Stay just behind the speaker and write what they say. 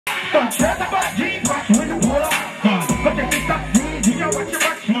Don't stress about G's, watch when you pull up. But you think that's easy, you watch your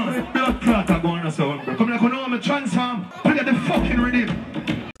watch. Man, blood clot are going on so bro. Come like, you know I'm a transform. Look at the fucking rhythm.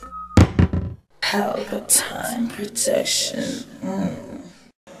 Pelpa time protection.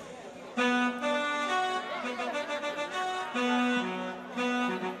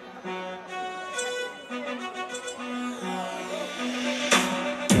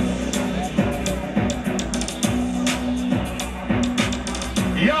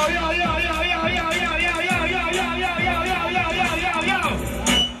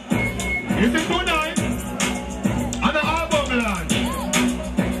 Is it good night? And the album launch.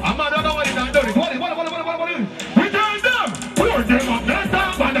 I'm not know what it's done. What? We turn them. Pour them up. Let's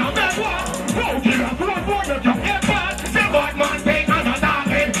talk about them. Let's walk. Go kill us. Run for them. Just get bad. Say bad man thing and a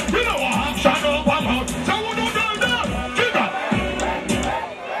target. We know what action up come out. So we don't turn them. Trigger.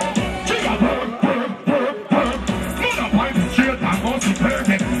 Mother point straight and go see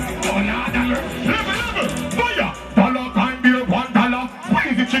perfect. Oh, Lord, level. Fire. Dollar can be $1. Why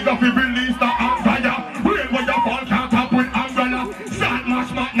is it trigger for release the umbrella? Rain when you fall can't up with umbrella. Start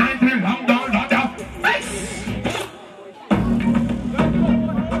mash mat 90 long down ladder.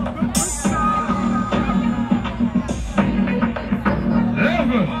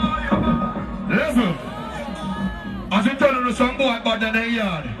 Level. As you tell you, some boy bad than their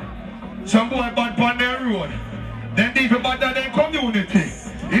yard. Some boy bad on their road. Then they bad than their community.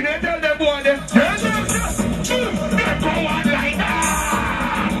 You don't tell them boy this. They go on like that.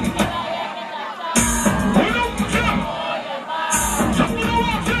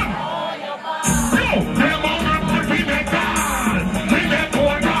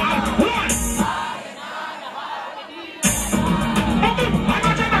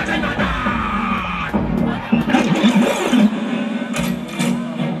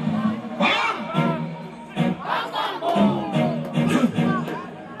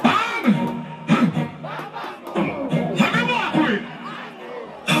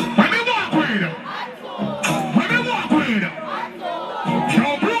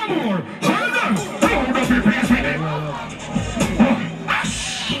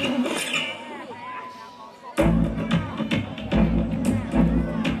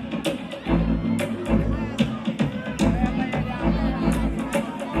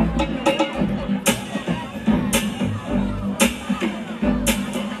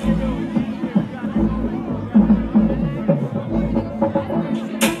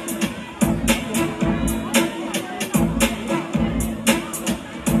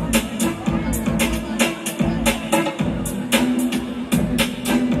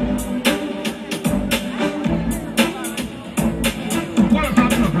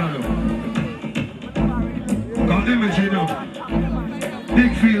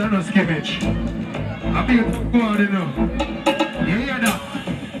 Big feel and no skimmage. I be go on enough. You hear that?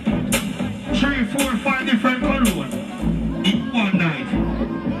 3, 4, 5 different cologne in one night.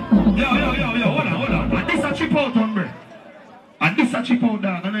 Yo, hold on. And this a chip out, hombre. And this a chip out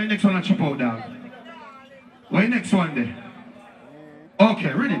dog. And the next one a chip out dog. What the next one there?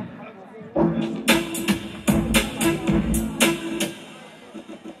 Okay, ready?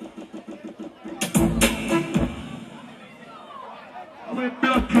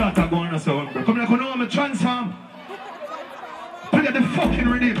 Blood clot are going on so bro. Come like, you know I'm a transform. Look at the fucking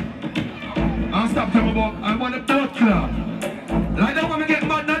rhythm. And stop talking about I want a blood clot. Like that want me get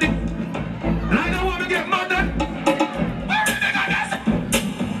mad at it. Like that want me get mad at it.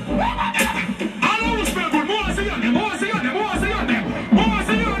 I always feel good. More see on them.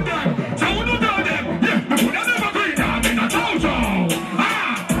 So we don't tell them. Yeah, we put them never green down in a dojo.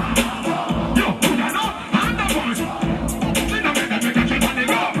 Yo, put them up and the voice.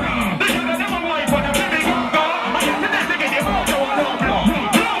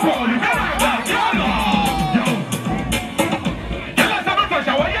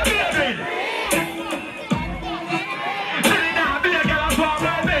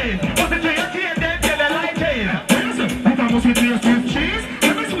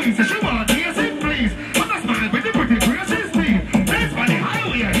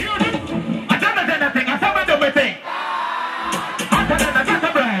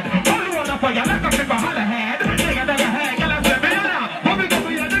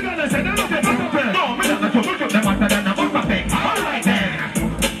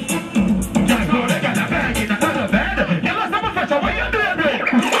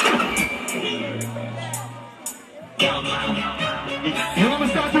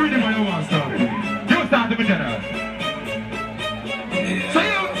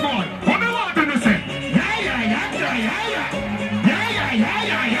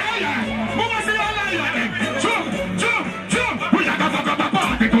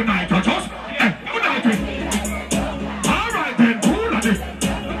 Tonight.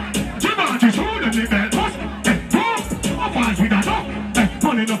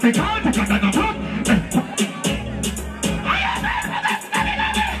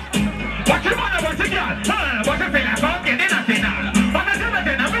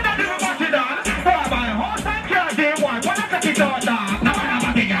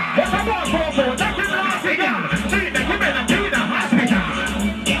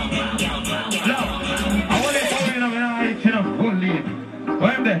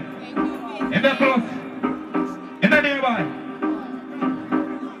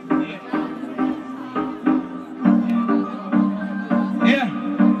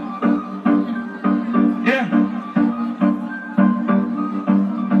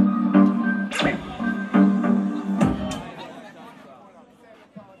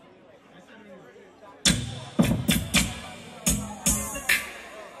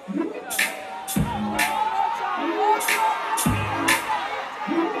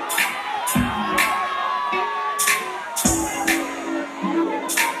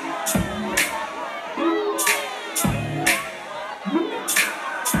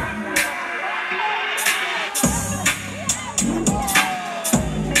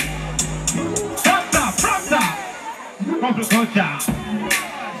 couple culture.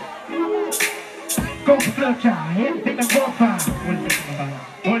 Couple culture, anything that go far.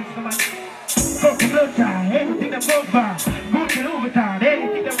 Couple culture, anything that go far. Good in overtime,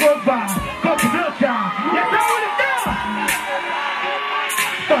 anything that go far. Couple culture, yes, I want it down.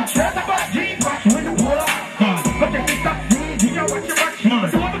 Don't chat about jeans, watch when you pull up. But they can stop jeans, you know what you watch.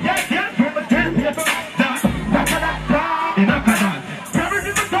 But you want to get here, you must get here. In a canal. Never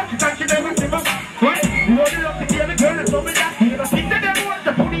give a touch, you can't never give up. Right? You want it up to the other girl and told me that. You know, think that they want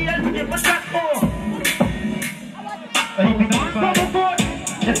to put the end to give a shot for.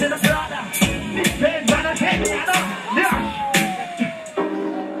 It's in the Prada. This pain, man, I can't get enough. Yeah.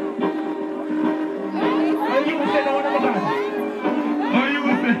 You will say no one ever got it. Oh, you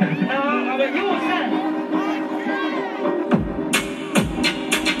will say? No, I mean, you will say.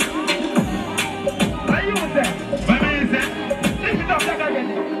 What you will say? What do you say? This is not like I get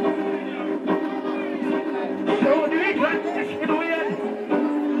it. So, do you eat like this? You know, yeah.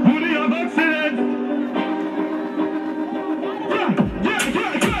 Who do you have accident?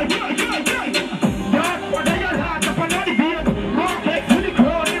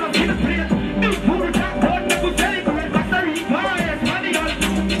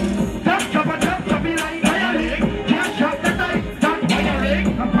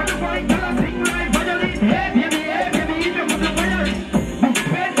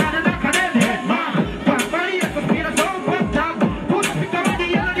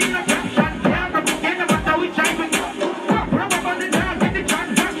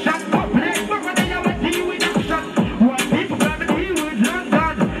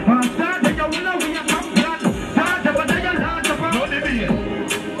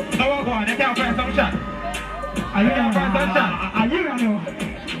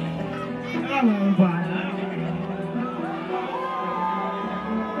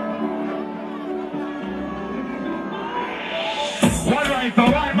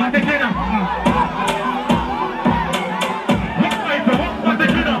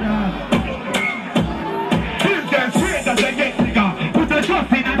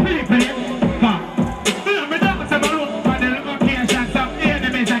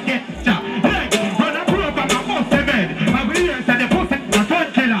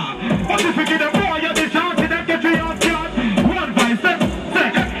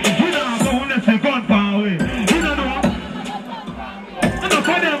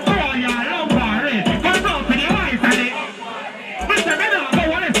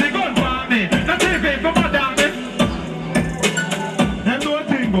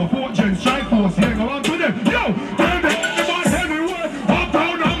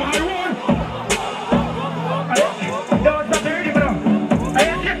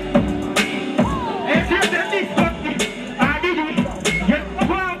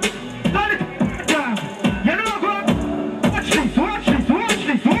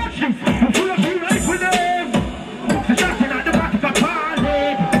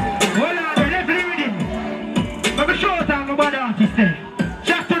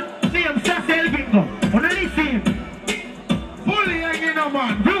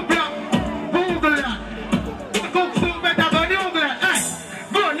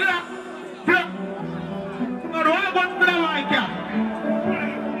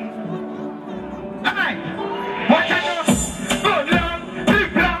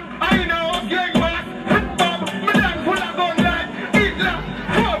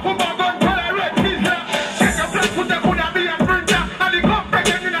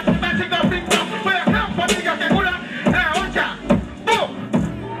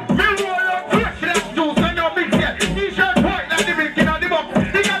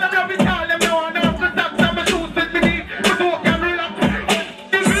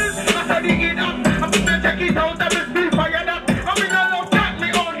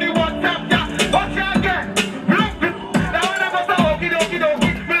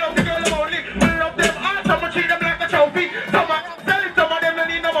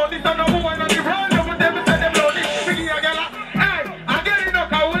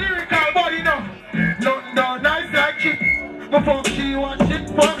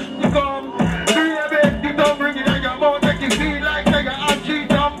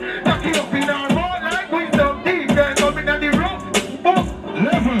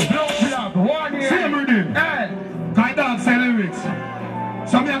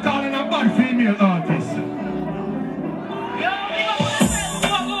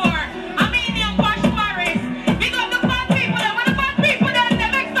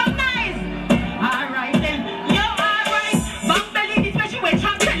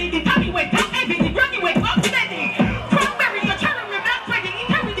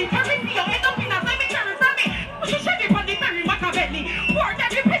 She should be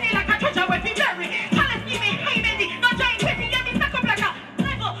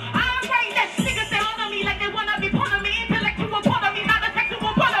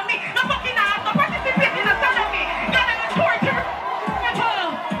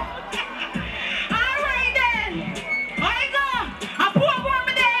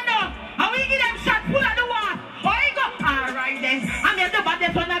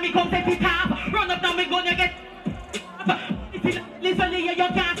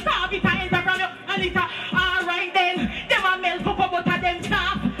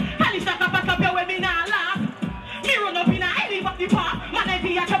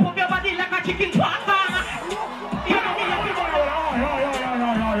chicken pasta.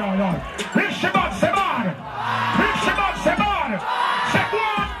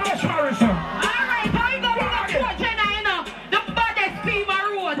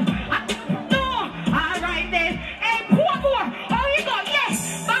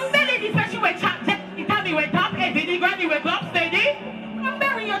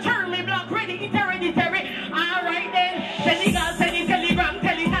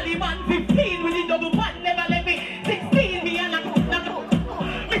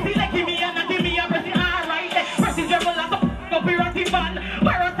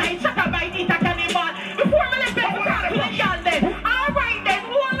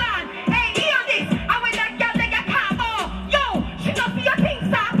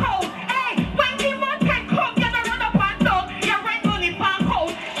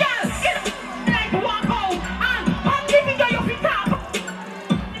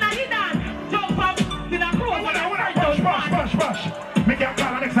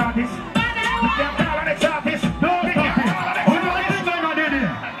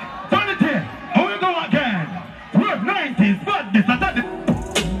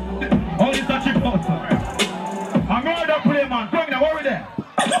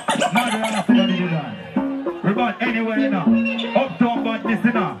 Anyway, you know, uptown bad this,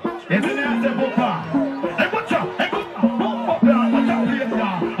 you know. It's in the Pelpa. Hey, watch out, hey, watch out, please,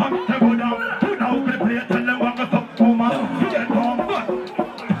 yeah. I'm to go down, put out the plate, tell them what the fuck, woman, get home, but.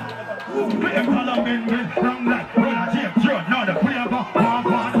 Play a column in with from like, when I take your, now the play about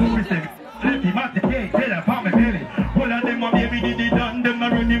one, mistake. Let him at the cake, tell her, palm me belly. All of them, my baby, did it done, them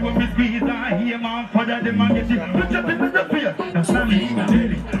are running with me squeeze, I hear my father, them are getting, put your people in the field, and slam me in the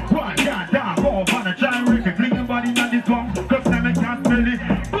daily. One, down, go, man, a giant record, fling your body, not this one, cause now I can't smell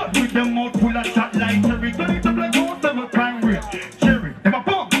it. But with them mouth full of shot like cherry, don't need to play most of a crime rate. Cherry, them a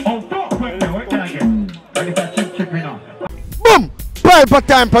bump, oh, fuck, where can I get? And if I chip me now. Boom! Pelpa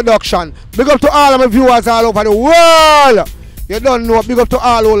Time production. Big up to all of my viewers all over the world. You don't know. Big up to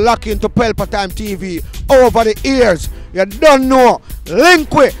all who lock into Pelpa Time TV over the years. You don't know.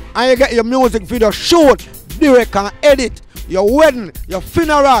 Link with and you get your music video shoot, direct and edit. Your wedding, your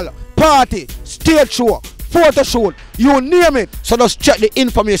funeral, party, stage show, photo shoot, you name it. So just check the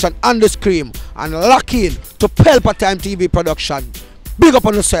information on the screen and lock in to Pelpa Time TV production. Big up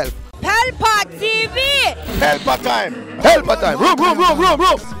on yourself. Pelpa TV! Pelpa Time! Pelpa Time! Room!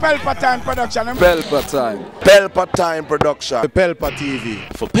 Pelpa Time production. Pelpa Time. Pelpa Time production. Pelpa TV.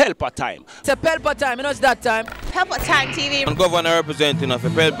 For Pelpa Time. It's a Pelpa Time, you know it's that time. Pelpa Time TV. I'm Govana representing for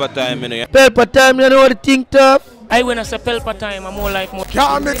Pelpa Time, you know. Pelpa Time, you know what the thing tough? I when I say Pelpa Time, I'm more like more.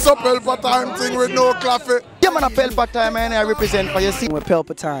 Can't mix up Pelpa Time thing with no coffee. Yeah, man, a Pelpa Time, and I represent for your scene with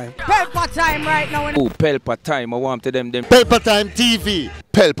Pelpa Time. Pelpa Time right now. Oh, Pelpa Time, I want to them. Pelpa Time TV.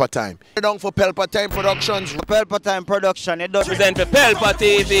 Pelpa Time. Down for Pelpa Time Productions. Pelpa Time production, it does Represent for Pelpa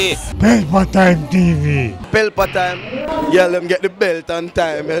TV. Pelpa Time TV. Pelpa Time. Yeah, let me get the belt on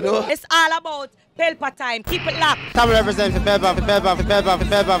time, you know. It's all about Pelpa Time. Keep it locked. Time represent for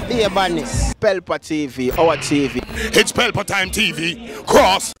Pelpa, be a badness. Pelpa TV, our TV. It's Pelpa Time TV.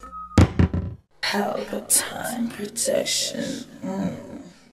 Cross. Pelpa Time protection.